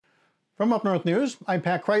From Up North News, I'm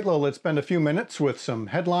Pat Kreitlow. Let's spend a few minutes with some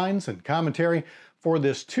headlines and commentary for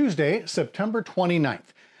this Tuesday, September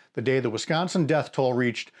 29th, the day the Wisconsin death toll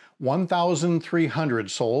reached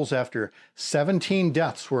 1,300 souls after 17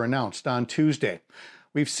 deaths were announced on Tuesday.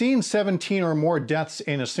 We've seen 17 or more deaths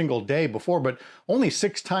in a single day before, but only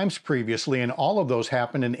 6 times previously, and all of those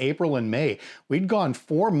happened in April and May. We'd gone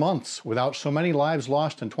 4 months without so many lives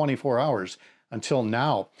lost in 24 hours. Until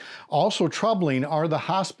now. Also troubling are the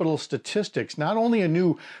hospital statistics. Not only a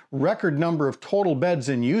new record number of total beds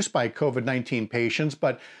in use by COVID-19 patients,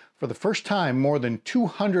 but for the first time, more than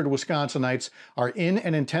 200 Wisconsinites are in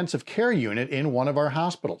an intensive care unit in one of our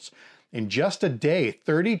hospitals. In just a day,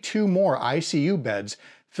 32 more ICU beds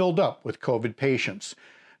filled up with COVID patients.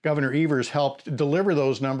 Governor Evers helped deliver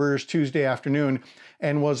those numbers Tuesday afternoon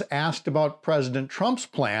and was asked about President Trump's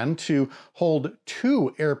plan to hold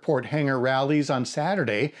 2 airport hangar rallies on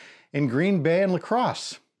Saturday in Green Bay and La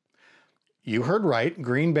Crosse. You heard right,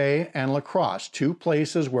 Green Bay and La Crosse, 2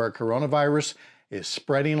 places where coronavirus is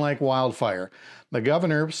spreading like wildfire. The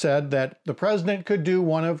governor said that the president could do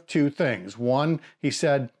one of 2 things. One, he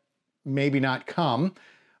said, maybe not come.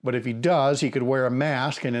 But if he does, he could wear a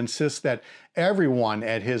mask and insist that everyone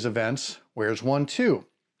at his events wears one too.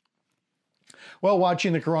 Well,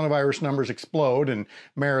 watching the coronavirus numbers explode in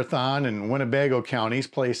Marathon and Winnebago counties,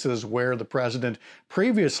 places where the president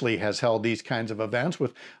previously has held these kinds of events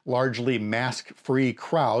with largely mask-free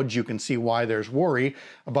crowds, you can see why there's worry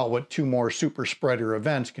about what 2 more super spreader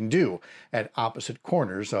events can do at opposite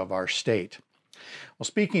corners of our state. Well,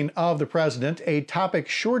 speaking of the president, a topic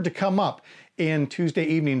sure to come up in Tuesday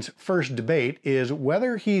evening's first debate is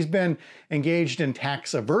whether he's been engaged in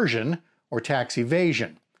tax aversion or tax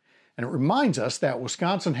evasion. And it reminds us that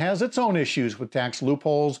Wisconsin has its own issues with tax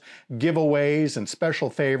loopholes, giveaways, and special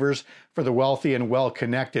favors for the wealthy and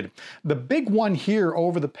well-connected. The big one here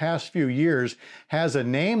over the past few years has a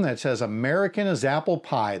name that says American as apple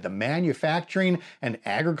pie, the manufacturing and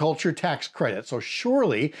agriculture tax credit. So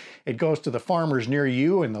surely it goes to the farmers near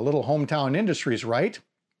you and the little hometown industries, right?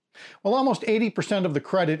 Well, almost 80% of the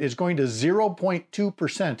credit is going to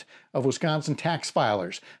 0.2% of Wisconsin tax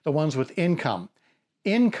filers, the ones with income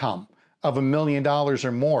of $1 million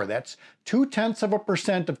or more. That's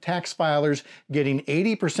 0.2% of tax filers getting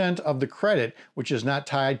 80% of the credit, which is not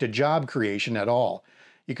tied to job creation at all.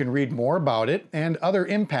 You can read more about it and other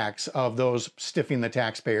impacts of those stiffing the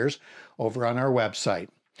taxpayers over on our website.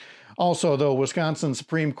 Also, the Wisconsin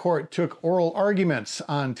Supreme Court took oral arguments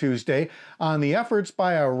on Tuesday on the efforts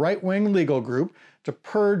by a right-wing legal group to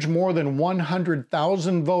purge more than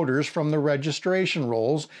 100,000 voters from the registration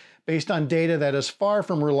rolls based on data that is far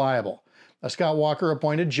from reliable. A Scott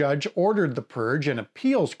Walker-appointed judge ordered the purge. An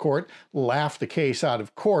appeals court laughed the case out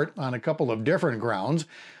of court on a couple of different grounds,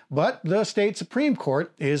 but the state Supreme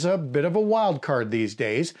Court is a bit of a wild card these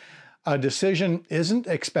days. A decision isn't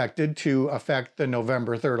expected to affect the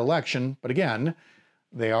November 3rd election, but again,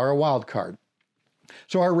 they are a wild card.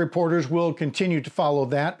 So our reporters will continue to follow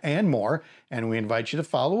that and more, and we invite you to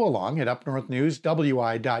follow along at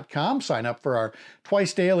upnorthnewswi.com. Sign up for our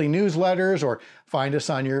twice daily newsletters or find us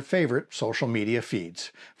on your favorite social media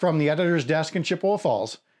feeds. From the editor's desk in Chippewa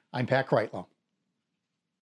Falls, I'm Pat Kreitlow.